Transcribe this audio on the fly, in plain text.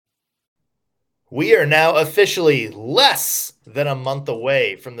We are now officially less than a month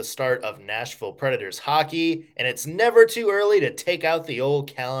away from the start of Nashville Predators hockey, and it's never too early to take out the old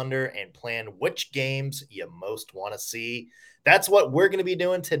calendar and plan which games you most want to see. That's what we're going to be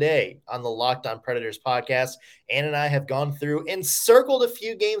doing today on the Locked On Predators podcast. Ann and I have gone through and circled a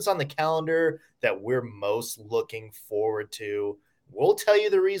few games on the calendar that we're most looking forward to. We'll tell you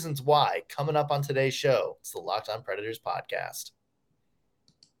the reasons why coming up on today's show. It's the Locked On Predators podcast.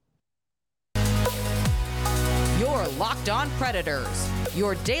 Your Locked On Predators,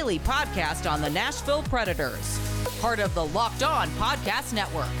 your daily podcast on the Nashville Predators. Part of the Locked On Podcast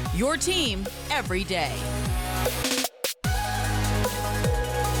Network, your team every day.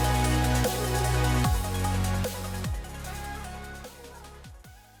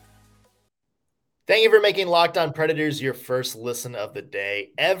 Thank you for making Locked On Predators your first listen of the day.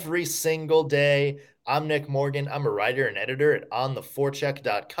 Every single day, I'm Nick Morgan. I'm a writer and editor at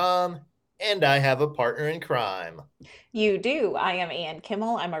ontheforecheck.com. And I have a partner in crime. You do. I am Ann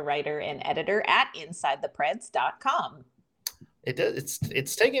Kimmel. I'm a writer and editor at InsideThePreds.com.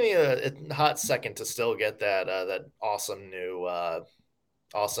 It's taking me a hot second to still get that awesome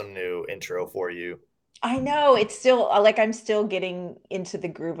new intro for you. I know it's still like I'm still getting into the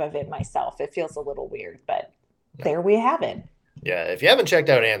groove of it myself. It feels a little weird, but there we have it. Yeah, if you haven't checked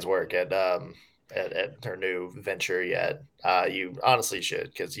out Ann's work at her new venture yet, you honestly should,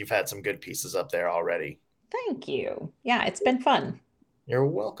 because you've had some good pieces up there already. Thank you. Yeah, it's been fun. You're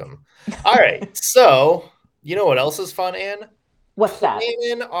welcome. All right, so you know what else is fun, Ann? What's that?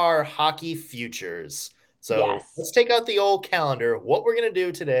 Planning our hockey futures. So Yes. Let's take out the old calendar. What we're going to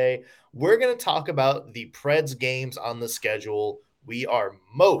do today, we're going to talk about the Preds games on the schedule we are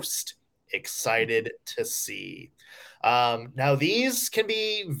most excited to see. Now, these can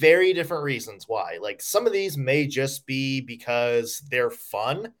be very different reasons why. Like, some of these may just be because they're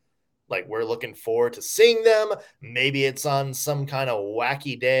fun. Like, we're looking forward to seeing them. Maybe it's on some kind of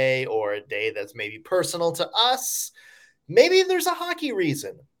wacky day or a day that's maybe personal to us. Maybe there's a hockey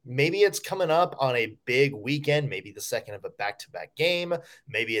reason. Maybe it's coming up on a big weekend, maybe the second of a back-to-back game.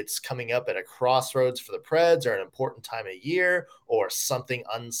 Maybe it's coming up at a crossroads for the Preds or an important time of year or something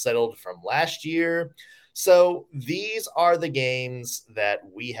unsettled from last year. So these are the games that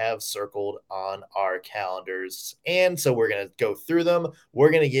we have circled on our calendars. And so we're going to go through them.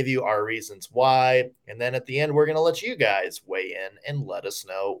 We're going to give you our reasons why. And then at the end, we're going to let you guys weigh in and let us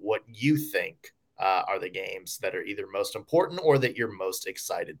know what you think are the games that are either most important or that you're most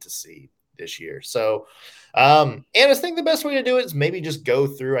excited to see this year. So, and I think the best way to do it is maybe just go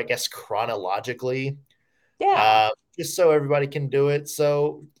through, I guess, chronologically. Yeah. Just so everybody can do it.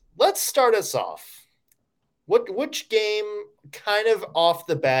 So let's start us off. Which game kind of off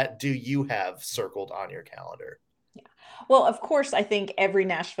the bat do you have circled on your calendar? Well, of course, I think every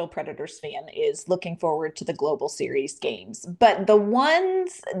Nashville Predators fan is looking forward to the Global Series games. But the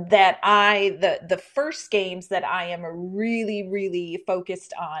ones that the first games that I am really, really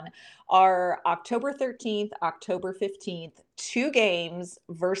focused on are October 13th, October 15th, 2 games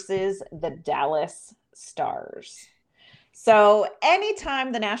versus the Dallas Stars. So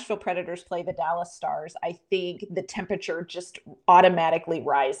anytime the Nashville Predators play the Dallas Stars, I think the temperature just automatically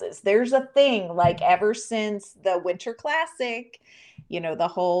rises. There's a thing, like, ever since the Winter Classic, the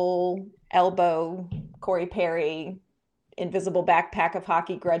whole elbow Corey Perry invisible backpack of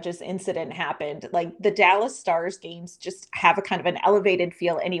hockey grudges incident happened. Like, the Dallas Stars games just have a kind of an elevated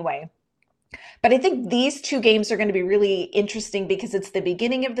feel anyway. But I think these 2 games are going to be really interesting because it's the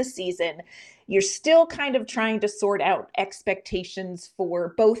beginning of the season. You're still kind of trying to sort out expectations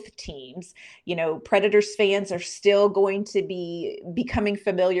for both teams. Predators fans are still going to be becoming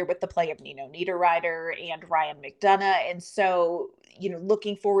familiar with the play of Nino Niederreiter and Ryan McDonagh. And so,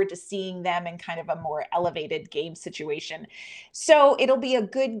 looking forward to seeing them in kind of a more elevated game situation. So it'll be a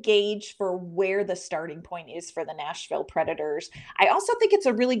good gauge for where the starting point is for the Nashville Predators. I also think it's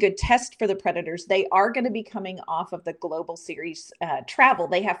a really good test for the Predators. They are going to be coming off of the Global Series travel.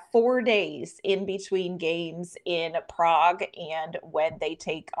 They have 4 days in between games in Prague and when they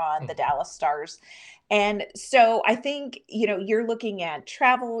take on the Dallas Stars. And so I think, you're looking at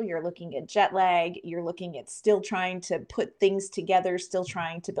travel, you're looking at jet lag, you're looking at still trying to put things together, still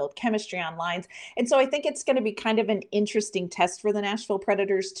trying to build chemistry on lines. And so I think it's going to be kind of an interesting test for the Nashville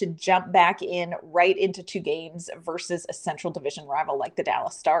Predators to jump back in right into 2 games versus a Central Division rival like the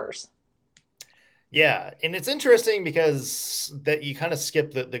Dallas Stars. Yeah, and it's interesting because that you kind of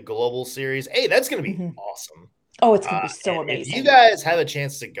skip the Global Series. Hey, that's going to be awesome. Oh, it's going to be so amazing. If you guys have a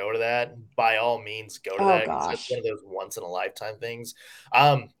chance to go to that, by all means, go to that. Gosh. It's one of those once-in-a-lifetime things.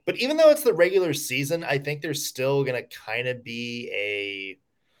 But even though it's the regular season, I think there's still going to kind of be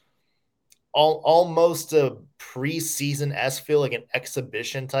almost a preseason-esque feel, like an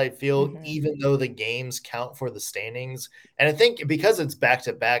exhibition type feel, even though the games count for the standings. And I think because it's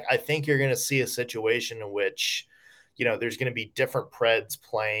back-to-back, I think you're going to see a situation in which, there's going to be different Preds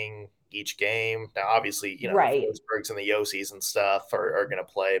playing each game. Now, obviously, Right. the Forsbergs and the Yosis and stuff are going to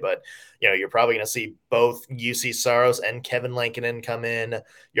play, but, you're probably going to see both Juuse Saros and Kevin Lankinen come in.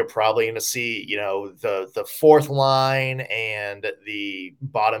 You're probably going to see, the fourth line and the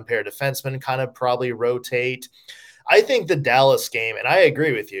bottom pair defensemen kind of probably rotate. I think the Dallas game, and I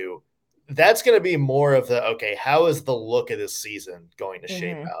agree with you, that's going to be more of the, okay, how is the look of this season going to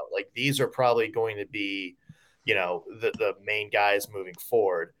shape out? Like, these are probably going to be, the main guys moving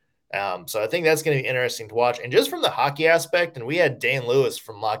forward. So I think that's going to be interesting to watch. And just from the hockey aspect, and we had Dane Lewis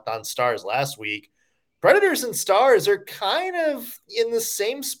from Locked On Stars last week, Predators and Stars are kind of in the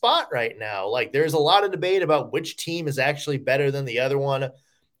same spot right now. Like, there's a lot of debate about which team is actually better than the other one.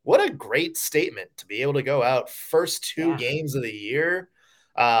 What a great statement to be able to go out first two games of the year.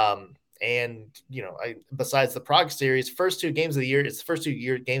 And, besides the Prague series, first two games of the year, it's the first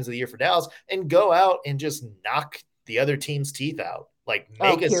games of the year for Dallas, and go out and just knock the other team's teeth out. Like,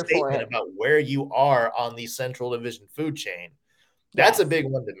 make a statement about where you are on the Central Division food chain. That's a big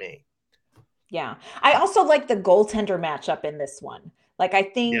one to me. Yeah. I also like the goaltender matchup in this one. Like, I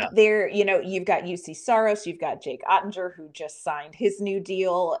think there, you've got Juuse Saros, you've got Jake Ottinger, who just signed his new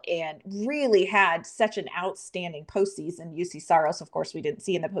deal and really had such an outstanding postseason. Juuse Saros, of course, we didn't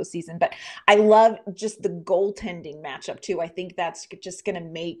see in the postseason, but I love just the goaltending matchup too. I think that's just going to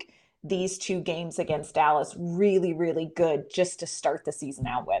make these two games against Dallas really, really good just to start the season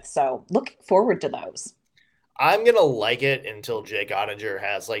out with. So looking forward to those. I'm going to like it until Jake Ottinger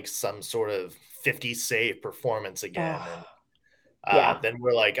has like some sort of 50 save performance again. Then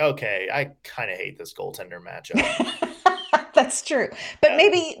we're like, okay, I kind of hate this goaltender matchup. That's true. But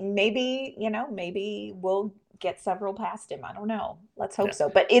maybe, maybe we'll get several past him. I don't know. Let's hope so.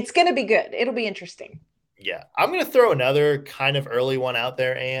 But it's going to be good. It'll be interesting. Yeah. I'm going to throw another kind of early one out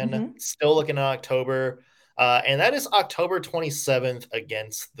there, and still looking at October. And that is October 27th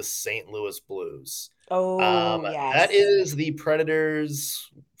against the St. Louis Blues. Yes. That is the Predators'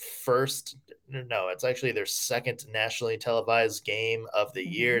 it's actually their second nationally televised game of the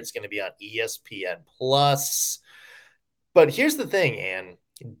year. It's going to be on ESPN Plus. But here's the thing, Ann.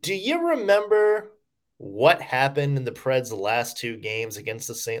 Do you remember what happened in the Preds' last two games against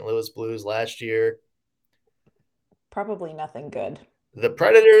the St. Louis Blues last year? Probably nothing good. The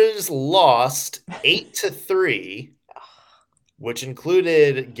Predators lost 8-3, which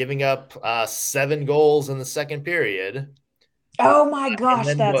included giving up 7 goals in the second period. Oh my gosh,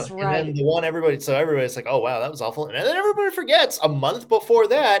 that's right. And then the one everybody's like, oh wow, that was awful. And then everybody forgets a month before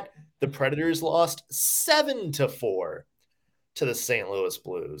that, the Predators lost 7-4 to the St. Louis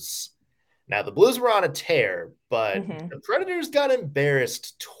Blues. Now the Blues were on a tear, but the Predators got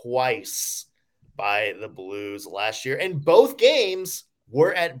embarrassed twice by the Blues last year, and both games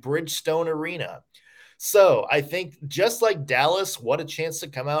were at Bridgestone Arena. So I think just like Dallas, what a chance to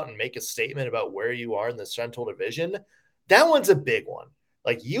come out and make a statement about where you are in the Central Division. That one's a big one.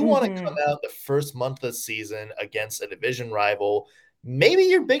 Like, you want to come out the first month of the season against a division rival, maybe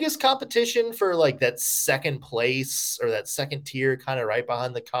your biggest competition for like that second place or that second tier, kind of right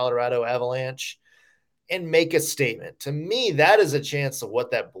behind the Colorado Avalanche, and make a statement. To me, that is a chance of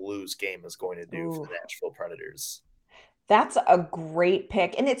what that Blues game is going to do for the Nashville Predators. That's a great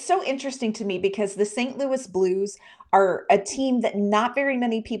pick. And it's so interesting to me because the St. Louis Blues are a team that not very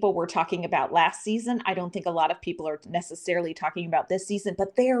many people were talking about last season. I don't think a lot of people are necessarily talking about this season,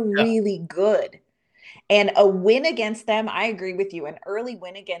 but they're really good. And a win against them, I agree with you. An early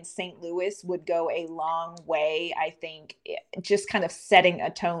win against St. Louis would go a long way, I think, just kind of setting a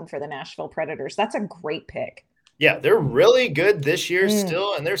tone for the Nashville Predators. That's a great pick. Yeah, they're really good this year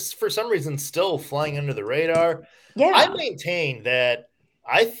still, and they're for some reason still flying under the radar. Yeah. I maintain that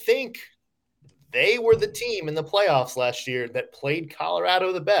I think they were the team in the playoffs last year that played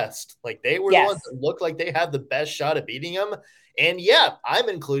Colorado the best. Like, they were the ones that looked like they had the best shot at beating them. And yeah, I'm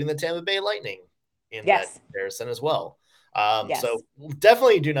including the Tampa Bay Lightning in that comparison as well. So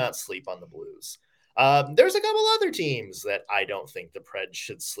definitely do not sleep on the Blues. There's a couple other teams that I don't think the Preds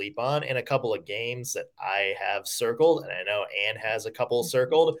should sleep on, and a couple of games that I have circled, and I know Ann has a couple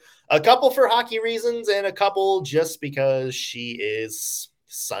circled, a couple for hockey reasons and a couple just because she is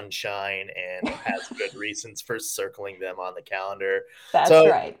sunshine and has good reasons for circling them on the calendar. That's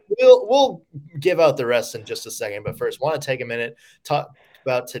right. We'll give out the rest in just a second, but first want to take a minute, talk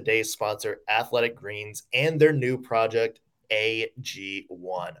about today's sponsor, Athletic Greens, and their new project,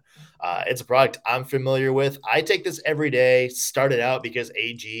 AG1. It's a product I'm familiar with. I take this every day. Started out because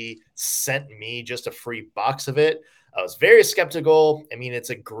AG sent me just a free box of it. I was very skeptical. I mean, it's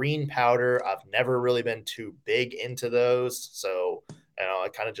a green powder. I've never really been too big into those. So, I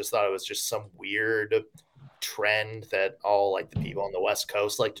kind of just thought it was just some weird trend that all like the people on the West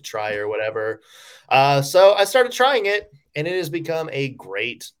Coast like to try or whatever. So I started trying it, and it has become a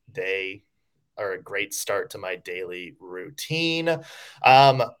great day or a great start to my daily routine.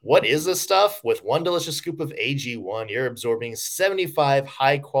 What is this stuff? With one delicious scoop of AG1, you're absorbing 75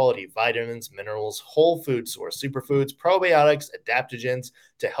 high quality vitamins, minerals, whole food source, superfoods, probiotics, adaptogens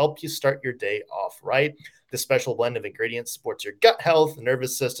to help you start your day off right. This special blend of ingredients supports your gut health,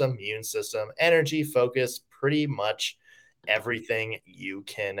 nervous system, immune system, energy, focus, pretty much everything you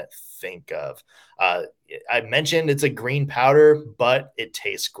can think of. I mentioned it's a green powder, but it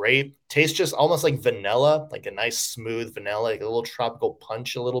tastes great. Tastes just almost like vanilla, like a nice smooth vanilla, like a little tropical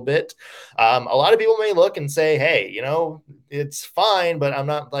punch a little bit. A lot of people may look and say, hey, it's fine, but I'm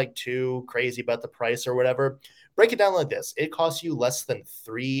not like too crazy about the price or whatever. Break it down like this. It costs you less than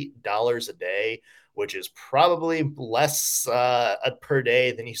 $3 a day, which is probably less per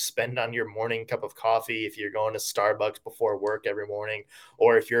day than you spend on your morning cup of coffee if you're going to Starbucks before work every morning,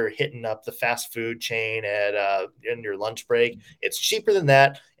 or if you're hitting up the fast food chain in your lunch break. It's cheaper than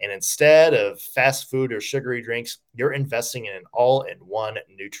that. And instead of fast food or sugary drinks, you're investing in an all-in-one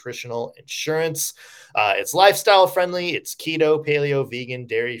nutritional insurance. It's lifestyle friendly. It's keto, paleo, vegan,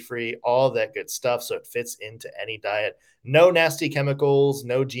 dairy-free, all that good stuff. So it fits into any diet. No nasty chemicals,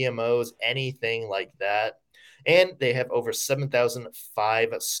 no GMOs, anything like that. And they have over 7,000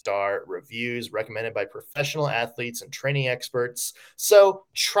 5-star reviews recommended by professional athletes and training experts. So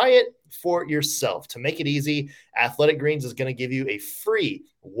try it for yourself. To make it easy, Athletic Greens is going to give you a free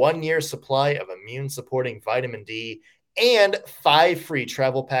 1-year supply of immune supporting vitamin D and 5 free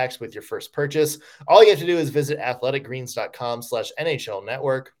travel packs with your first purchase. All you have to do is visit athleticgreens.com/NHL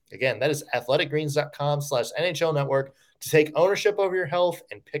network. Again, that is athleticgreens.com/NHL network to take ownership over your health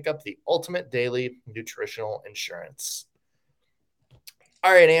and pick up the ultimate daily nutritional insurance.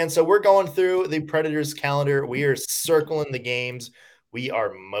 All right, Ann, so we're going through the Predators calendar. We are circling the games we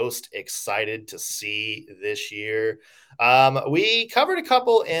are most excited to see this year. We covered a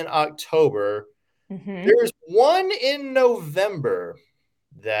couple in October. Mm-hmm. There's one in November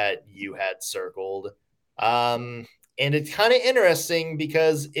that you had circled. And it's kind of interesting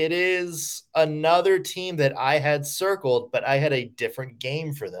because it is another team that I had circled, but I had a different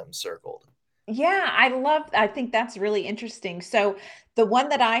game for them circled. Yeah, I think that's really interesting. So the one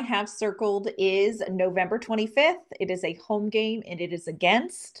that I have circled is November 25th. It is a home game, and it is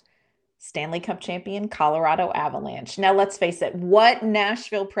against Stanley Cup champion Colorado Avalanche. Now, let's face it, what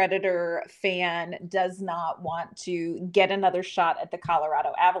Nashville Predator fan does not want to get another shot at the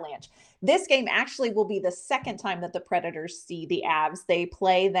Colorado Avalanche? This game actually will be the second time that the Predators see the Avs. They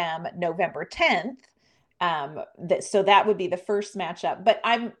play them November 10th. So that would be the first matchup. But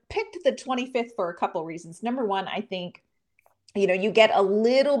I picked the 25th for a couple reasons. Number one, I think you get a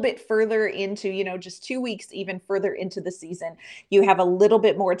little bit further into, just 2 weeks, even further into the season, you have a little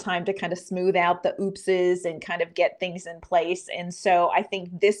bit more time to kind of smooth out the oopses and kind of get things in place. And so I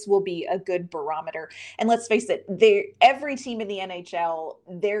think this will be a good barometer. And let's face it, every team in the NHL,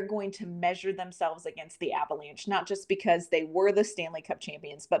 they're going to measure themselves against the Avalanche, not just because they were the Stanley Cup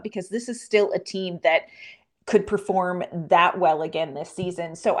champions, but because this is still a team that could perform that well again this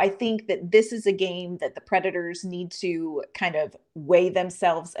season. So I think that this is a game that the Predators need to kind of weigh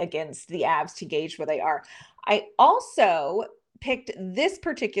themselves against the Avs to gauge where they are. I also picked this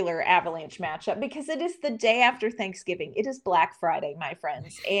particular Avalanche matchup because it is the day after Thanksgiving. It is Black Friday, my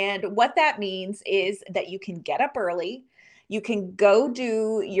friends. And what that means is that you can get up early. You can go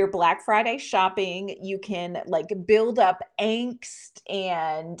do your Black Friday shopping. You can build up angst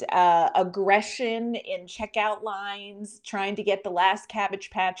and aggression in checkout lines, trying to get the last Cabbage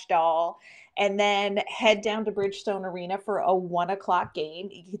Patch doll, and then head down to Bridgestone Arena for a 1:00 game.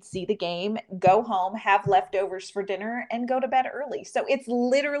 You can see the game, go home, have leftovers for dinner, and go to bed early. So it's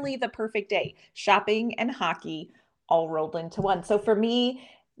literally the perfect day. Shopping and hockey all rolled into one. So for me,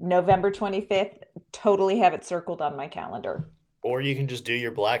 November 25th, totally have it circled on my calendar. Or you can just do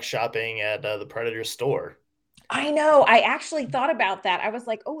your black shopping at the Predator store. I know. I actually thought about that. I was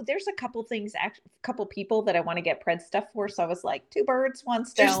like, oh, there's a couple people that I want to get Pred stuff for. So I was like, 2 birds, 1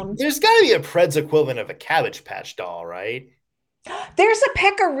 stone. There's got to be a Pred's equivalent of a Cabbage Patch doll, right? There's a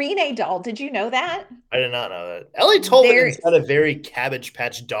Pecorine doll. Did you know that? I did not know that. Ellie Tolman's got a very Cabbage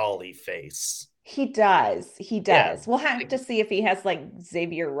Patch dolly face. He does. Yeah. We'll have to see if he has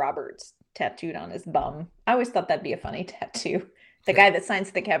Xavier Roberts tattooed on his bum. I always thought that'd be a funny tattoo. The guy that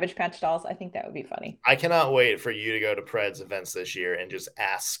signs the Cabbage Patch dolls, I think that would be funny. I cannot wait for you to go to Preds events this year and just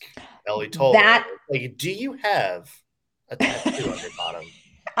ask Ellie Tolvanen, That like, do you have a tattoo on your bottom?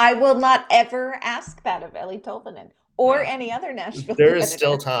 I will not ever ask that of Ellie Tolvanen or No. any other Nashville There is Predator.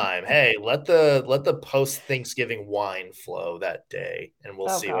 still time. Hey, let the post Thanksgiving wine flow that day, and we'll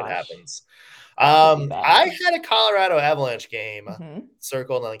see what happens. I had a Colorado Avalanche game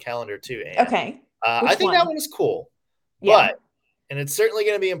circled on the calendar too, Anne. Okay. I think that one was cool. Yeah. But, and it's certainly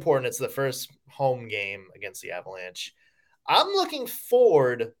going to be important, it's the first home game against the Avalanche. I'm looking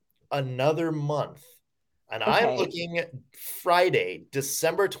forward another month. And I'm looking at Friday,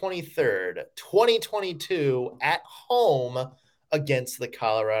 December 23rd, 2022, at home against the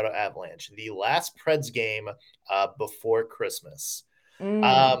Colorado Avalanche, the last Preds game before Christmas.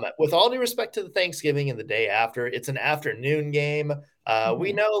 With all due respect to the Thanksgiving and the day after, it's an afternoon game.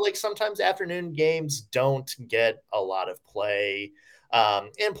 We know, like, sometimes afternoon games don't get a lot of play.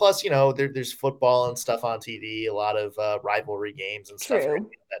 And plus, there's football and stuff on TV, a lot of rivalry games and stuff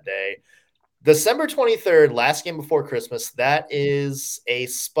that day. December 23rd, last game before Christmas, that is a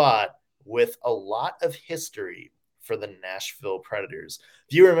spot with a lot of history for the Nashville Predators.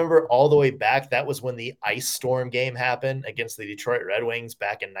 If you remember all the way back, that was when the ice storm game happened against the Detroit Red Wings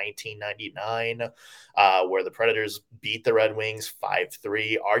back in 1999, where the Predators beat the Red Wings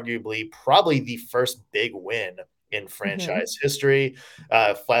 5-3, arguably probably the first big win in franchise history.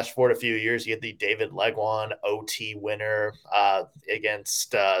 Flash forward a few years, you had the David Legwand OT winner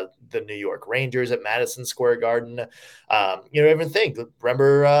against the New York Rangers at Madison Square Garden.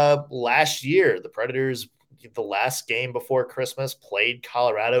 Remember last year, the Predators, the last game before Christmas, played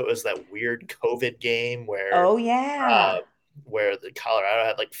Colorado. It was that weird COVID game where where the Colorado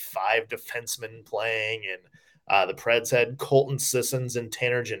had like 5 defensemen playing, and the Preds had Colton Sissons and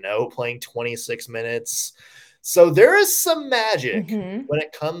Tanner Jeannot playing 26 minutes. So there is some magic when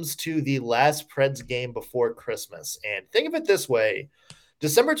it comes to the last Preds game before Christmas. And think of it this way,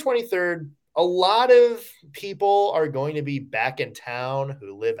 December 23rd, a lot of people are going to be back in town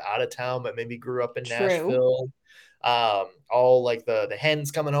who live out of town but maybe grew up in Nashville. All like the hens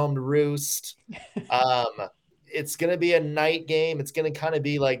coming home to roost. It's going to be a night game. It's going to kind of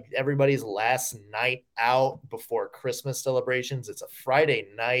be like everybody's last night out before Christmas celebrations. It's a Friday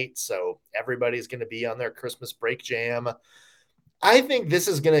night, so everybody's going to be on their Christmas break jam. I think this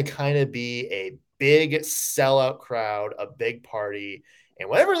is going to kind of be a big sellout crowd, a big party. And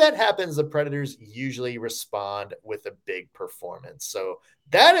whenever that happens, the Predators usually respond with a big performance. So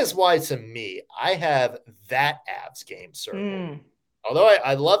that is why, to me, I have that Avs game circled. Although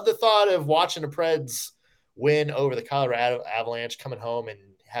I love the thought of watching the Preds win over the Colorado Avalanche, coming home and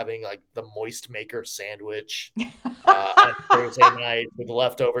having like the moist maker sandwich on Thursday night with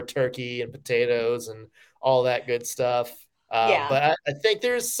leftover turkey and potatoes and all that good stuff. But I think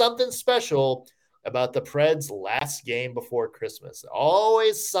there's something special about the Preds' last game before Christmas.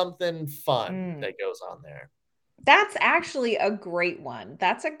 Always something fun that goes on there. That's actually a great one.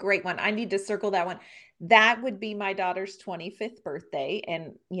 That's a great one. I need to circle that one. That would be my daughter's 25th birthday.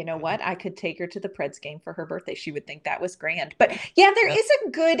 And you know what? I could take her to the Preds game for her birthday. She would think that was grand. But yeah, there is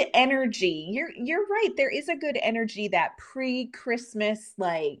a good energy. You're right. There is a good energy, that pre-Christmas,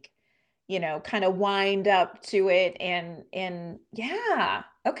 like, kind of wind up to it. And yeah.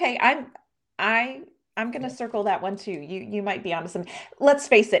 Okay. I'm going to circle that one too. You might be onto something. Let's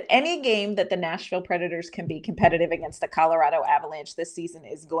face it, any game that the Nashville Predators can be competitive against the Colorado Avalanche this season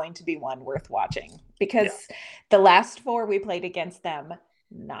is going to be one worth watching, because the last 4 we played against them,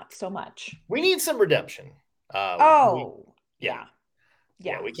 not so much. We need some redemption. We can't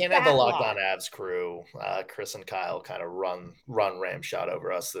have the Locked On Avs crew, Chris and Kyle, kind of run ramshot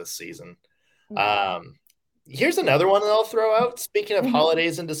over us this season. Here's another one that I'll throw out. Speaking of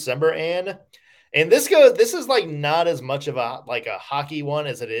holidays in December, Anne. And this is like not as much of a hockey one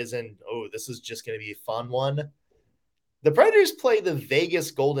as it is this is just going to be a fun one. The Predators play the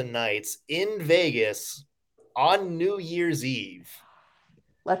Vegas Golden Knights in Vegas on New Year's Eve.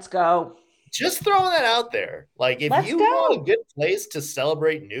 Let's go. Just throwing that out there. Like, if you want a good place to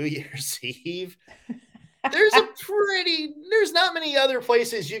celebrate New Year's Eve, there's not many other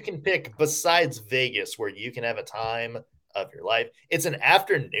places you can pick besides Vegas where you can have a time of your life. It's an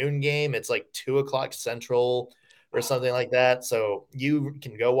afternoon game. It's like 2:00 Central or something like that. So you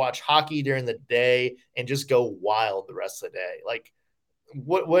can go watch hockey during the day and just go wild the rest of the day. Like,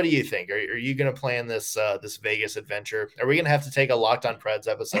 what do you think? Are you going to plan this Vegas adventure? Are we going to have to take a Locked On Preds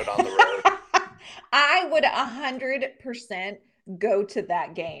episode on the road? I would 100% go to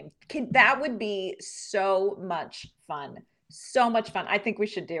that game. That would be so much fun So much fun. I think we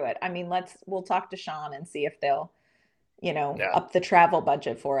should do it. I mean, we'll talk to Sean and see if they'll, Yeah. up the travel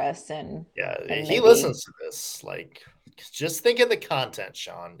budget for us and He maybe listens to this. Like, just think of the content,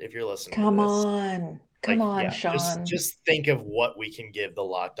 Sean, if you're listening to come this. on. Come Like, on, yeah, Sean. just think of what we can give the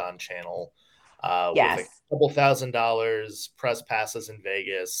Locked On channel with a Yes. couple $1,000 press passes in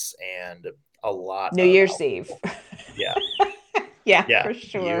Vegas and a lot New of Year's Eve. alcohol. Yeah. Yeah, Yeah. for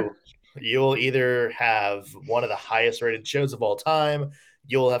sure. You'll either have one of the highest rated shows of all time,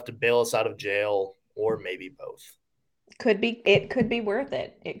 you'll have to bail us out of jail, or maybe both. It could be worth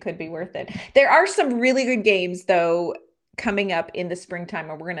it. It could be worth it. There are some really good games though coming up in the springtime,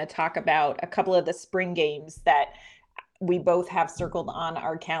 and we're going to talk about a couple of the spring games that we both have circled on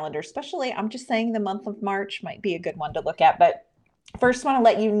our calendar. Especially, I'm just saying the month of March might be a good one to look at, but first, want to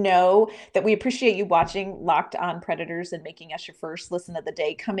let you know that we appreciate you watching Locked On Predators and making us your first listen of the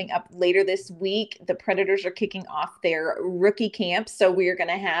day. Coming up later this week, the Predators are kicking off their rookie camp. So we are going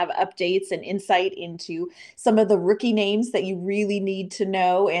to have updates and insight into some of the rookie names that you really need to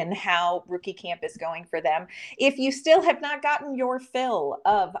know and how rookie camp is going for them. If you still have not gotten your fill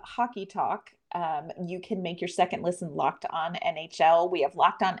of hockey talk, you can make your second listen Locked On NHL. We have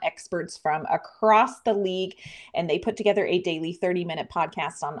Locked On experts from across the league, and they put together a daily 30-minute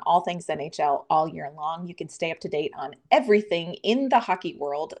podcast on all things NHL all year long. You can stay up to date on everything in the hockey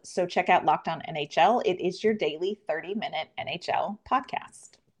world. So check out Locked On NHL. It is your daily 30-minute NHL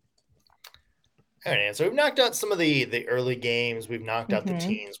podcast. All right, so we've knocked out some of the early games. We've knocked out the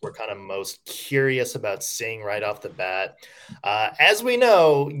teams we're kind of most curious about seeing right off the bat. As we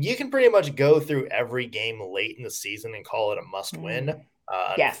know, you can pretty much go through every game late in the season and call it a must-win.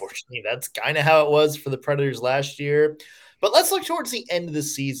 Yes. Unfortunately, that's kind of how it was for the Predators last year. But let's look towards the end of the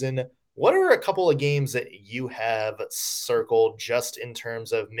season. What are a couple of games that you have circled just in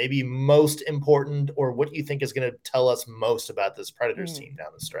terms of maybe most important, or what you think is going to tell us most about this Predators team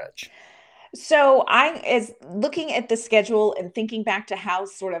down the stretch? So as looking at the schedule and thinking back to how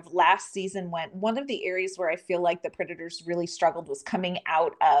sort of last season went, one of the areas where I feel like the Predators really struggled was coming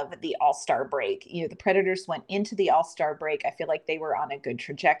out of the All-Star break. The Predators went into the All-Star break. I feel like they were on a good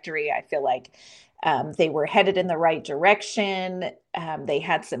trajectory. I feel like they were headed in the right direction. They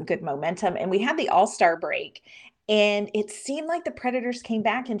had some good momentum, and we had the All-Star break. And it seemed like the Predators came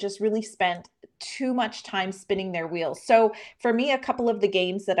back and just really spent too much time spinning their wheels. So for me, a couple of the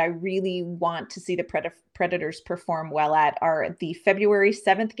games that I really want to see the Predators perform well at are the February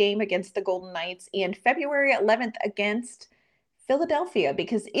 7th game against the Golden Knights and February 11th against Philadelphia.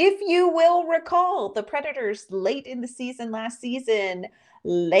 Because if you will recall, the Predators late in the season last season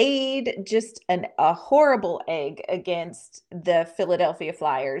laid just a horrible egg against the Philadelphia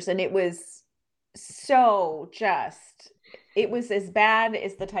Flyers. And it was it was as bad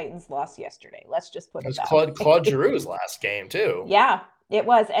as the Titans lost yesterday. Let's just put it that way. Claude Giroux's last game too. Yeah, it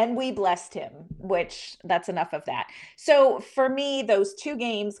was. And we blessed him, which that's enough of that. So for me, those two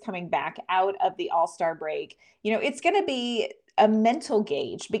games coming back out of the All-Star break, it's going to be a mental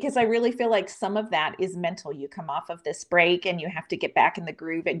gauge because I really feel like some of that is mental. You come off of this break and you have to get back in the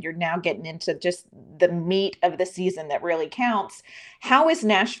groove, and you're now getting into just the meat of the season that really counts. How is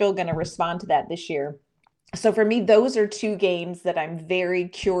Nashville going to respond to that this year? So for me, those are two games that I'm very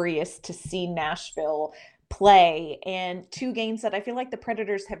curious to see Nashville play, and two games that I feel like the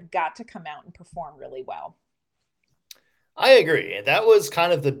Predators have got to come out and perform really well. I agree. And that was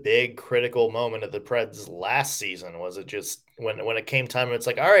kind of the big critical moment of the Preds last season. Was it just when it came time, it's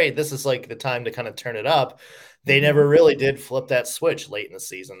like, all right, this is like the time to kind of turn it up. They never really did flip that switch late in the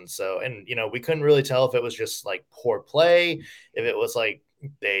season. So, and we couldn't really tell if it was just like poor play, if it was like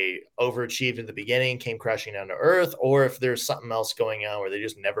they overachieved at the beginning, came crashing down to earth, or if there's something else going on where they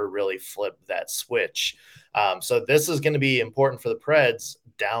just never really flipped that switch. So this is going to be important for the Preds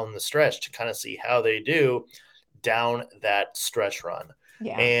down the stretch to kind of see how they do down that stretch run.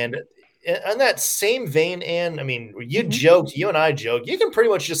 Yeah. And in that same vein, Ann, I mean, you and I joked, you can pretty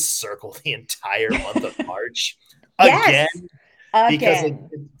much just circle the entire month of March again, because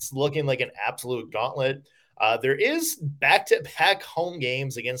it's looking like an absolute gauntlet. There is back-to-back home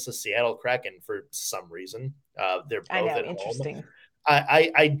games against the Seattle Kraken for some reason. They're both at interesting. home.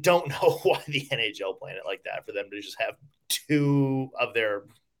 I don't know why the NHL planned it like that, for them to just have two of their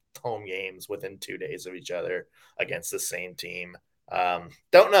home games within 2 days of each other against the same team.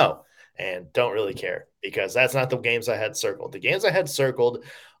 Don't know, and don't really care, because that's not the games I had circled. The games I had circled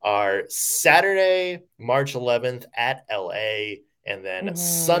are Saturday, March 11th at LA, and then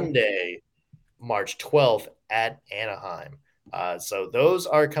Sunday, March 12th at Anaheim. So those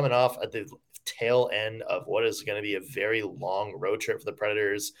are coming off at the tail end of what is going to be a very long road trip for the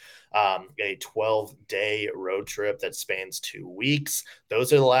Predators, a 12-day road trip that spans 2 weeks.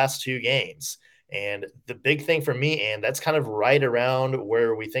 Those are the last 2 games. And the big thing for me, and that's kind of right around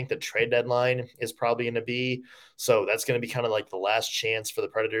where we think the trade deadline is probably going to be. So that's going to be kind of like the last chance for the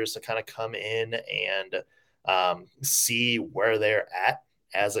Predators to kind of come in and see where they're at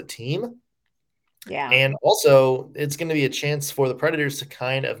as a team. Yeah. And also, it's going to be a chance for the Predators to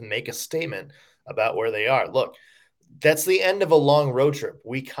kind of make a statement about where they are. Look, that's the end of a long road trip.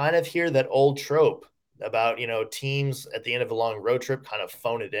 We kind of hear that old trope about, teams at the end of a long road trip kind of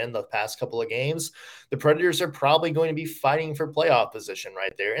phone it in the past couple of games. The Predators are probably going to be fighting for playoff position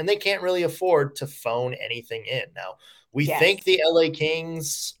right there, and they can't really afford to phone anything in. Now, we think the LA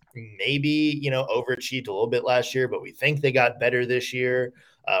Kings maybe, overachieved a little bit last year, but we think they got better this year.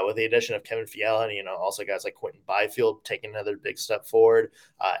 With the addition of Kevin Fiala and, also guys like Quentin Byfield taking another big step forward.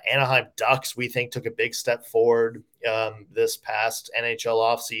 Anaheim Ducks, we think, took a big step forward this past NHL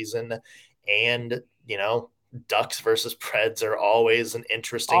offseason. And, Ducks versus Preds are always an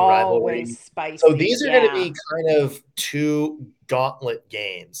interesting rivalry. Spicy. So these are going to be kind of 2 gauntlet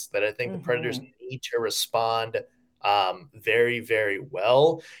games that I think the Predators need to respond very, very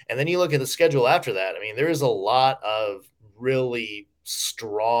well. And then you look at the schedule after that. I mean, there is a lot of really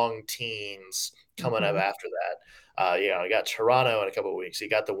strong teams coming up after that. You got Toronto in a couple of weeks. You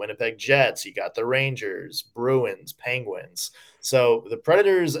got the Winnipeg Jets. You got the Rangers, Bruins, Penguins. So the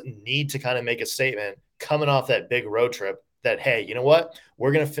Predators need to kind of make a statement coming off that big road trip that, hey, you know what?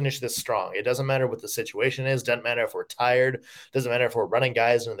 We're going to finish this strong. It doesn't matter what the situation is. Doesn't matter if we're tired. Doesn't matter if we're running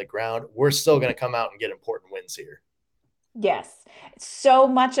guys into the ground. We're still going to come out and get important wins here. Yes. So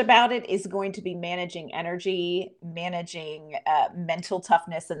much about it is going to be managing energy, managing mental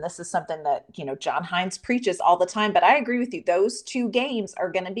toughness. And this is something that, John Hines preaches all the time. But I agree with you. Those 2 games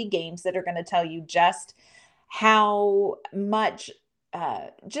are going to be games that are going to tell you just how much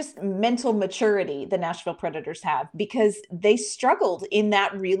just mental maturity the Nashville Predators have, because they struggled in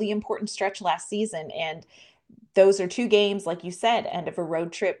that really important stretch last season. And those are 2 games, like you said, end of a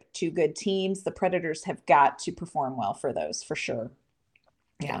road trip, 2 good teams. The Predators have got to perform well for those, for sure.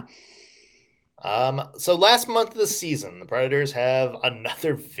 Yeah. So last month of the season, the Predators have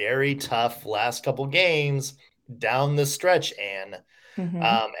another very tough last couple games down the stretch. And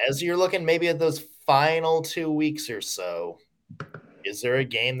as you're looking maybe at those final 2 weeks or so, is there a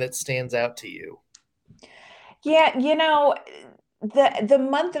game that stands out to you? Yeah, the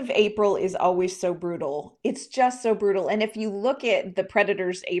month of April is always so brutal. It's just so brutal. And if you look at the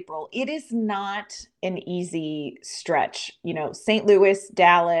Predators' April, it is not an easy stretch. St. Louis,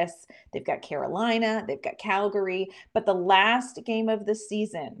 Dallas, they've got Carolina, they've got Calgary. But the last game of the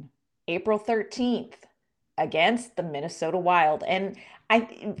season, April 13th, against the Minnesota Wild. And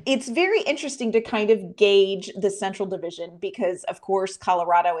it's very interesting to kind of gauge the Central Division because, of course,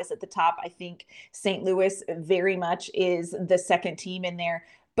 Colorado is at the top. I think St. Louis very much is the second team in there.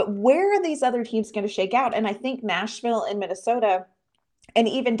 But where are these other teams going to shake out? And I think Nashville and Minnesota and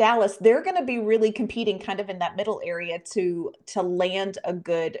even Dallas, they're going to be really competing kind of in that middle area to land a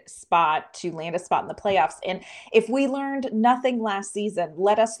good spot, to land a spot in the playoffs. And if we learned nothing last season,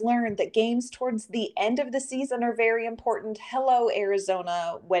 let us learn that games towards the end of the season are very important. Hello,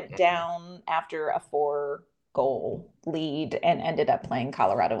 Arizona went down after a 4-goal lead and ended up playing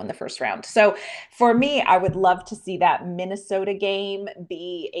Colorado in the first round. So for me, I would love to see that Minnesota game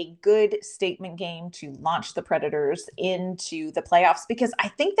be a good statement game to launch the Predators into the playoffs, because I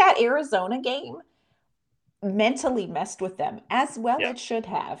think that Arizona game mentally messed with them as well. It should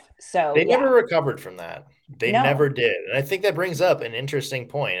have. So they never recovered from that. They never did. And I think that brings up an interesting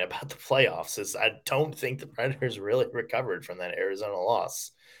point about the playoffs is I don't think the Predators really recovered from that Arizona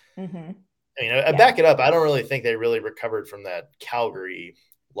loss. I mean, I back it up. I don't really think they really recovered from that Calgary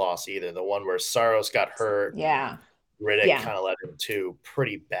loss either. The one where Saros got hurt. Yeah. Riddick kind of led him 2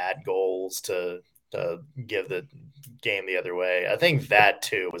 pretty bad goals to give the game the other way. I think that,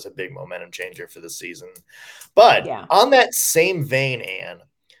 too, was a big momentum changer for the season. But on that same vein, Ann,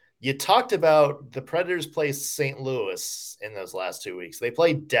 you talked about the Predators play St. Louis in those last 2 weeks. They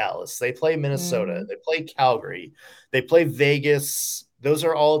play Dallas. They play Minnesota. They play Calgary. They play Vegas. Those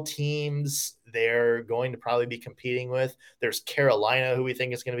are all teams they're going to probably be competing with. There's Carolina, who we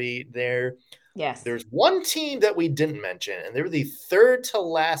think is going to be there. Yes. There's one team that we didn't mention, and they were the third to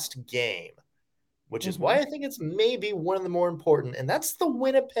last game, which is why I think it's maybe one of the more important, and that's the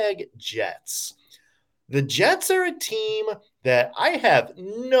Winnipeg Jets. The Jets are a team that I have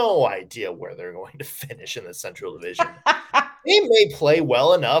no idea where they're going to finish in the Central Division. They may play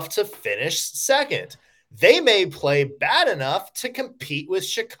well enough to finish second. they may play bad enough to compete with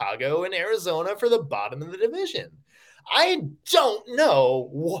Chicago and Arizona for the bottom of the division. I don't know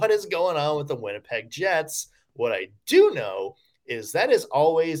what is going on with the Winnipeg Jets. What I do know is that is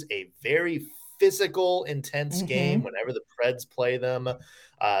always a very physical, intense game whenever the Preds play them.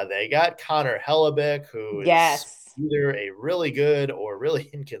 They got Connor Hellebuck, who is either a really good or really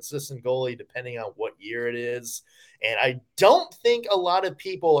inconsistent goalie, depending on what year it is. And I don't think a lot of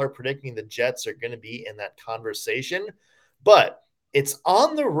people are predicting the Jets are going to be in that conversation, but it's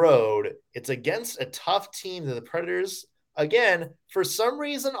on the road. It's against a tough team that the Predators, again, for some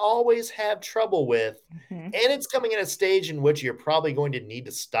reason, always have trouble with. And it's coming at a stage in which you're probably going to need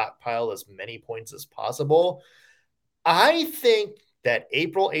to stockpile as many points as possible. I think that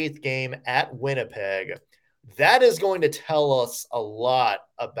April 8th game at Winnipeg, that is going to tell us a lot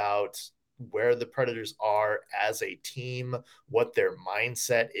about where the Predators are as a team, what their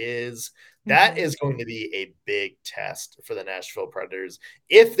mindset is. That is going to be a big test for the Nashville Predators.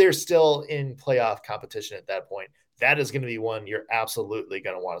 If they're still in playoff competition at that point, that is going to be one you're absolutely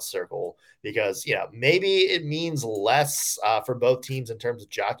going to want to circle because, maybe it means less for both teams in terms of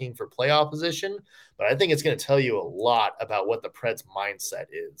jockeying for playoff position, but I think it's going to tell you a lot about what the Preds mindset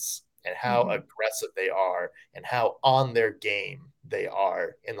is and how aggressive they are and how on their game they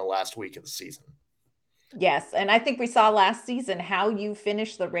are in the last week of the season. Yes. And I think we saw last season how you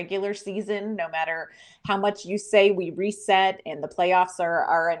finish the regular season, no matter how much you say we reset and the playoffs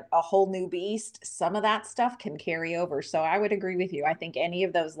are a whole new beast, some of that stuff can carry over. So I would agree with you. I think any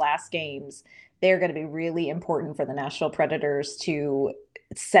of those last games, they're going to be really important for the Nashville Predators to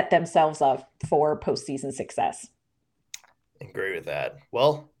set themselves up for postseason success. Agree with that.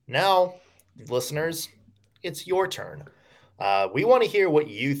 Well, now, listeners, it's your turn. We want to hear what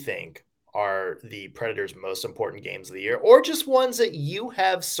you think are the Predators' most important games of the year, or just ones that you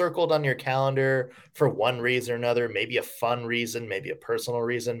have circled on your calendar for one reason or another, maybe a fun reason, maybe a personal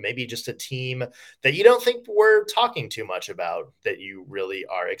reason, maybe just a team that you don't think we're talking too much about that you really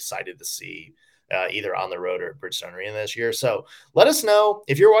are excited to see either on the road or at Bridgestone Arena this year. So let us know.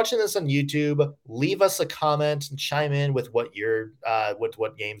 If you're watching this on YouTube, leave us a comment and chime in with what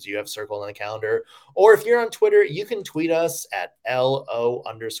what games you have circled on the calendar. Or if you're on Twitter, you can tweet us at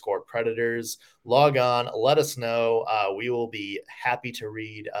LO_Predators. Log on, let us know. We will be happy to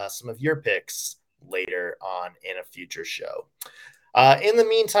read some of your picks later on in a future show. In the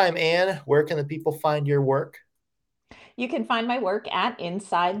meantime, Anne, where can the people find your work? You can find my work at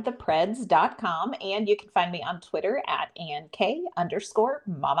InsideThePreds.com, and you can find me on Twitter at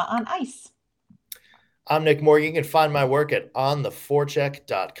AnnK_Mama on Ice. I'm Nick Morgan. You can find my work at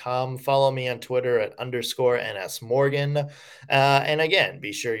ontheforecheck.com. Follow me on Twitter at _NSMorgan. And again,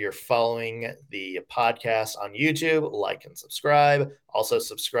 be sure you're following the podcast on YouTube. Like and subscribe. Also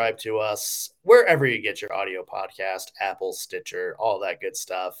subscribe to us wherever you get your audio podcast, Apple, Stitcher, all that good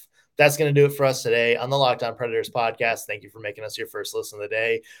stuff. That's going to do it for us today on the Locked On Predators podcast. Thank you for making us your first listen of the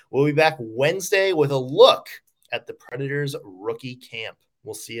day. We'll be back Wednesday with a look at the Predators rookie camp.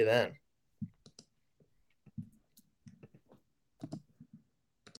 We'll see you then.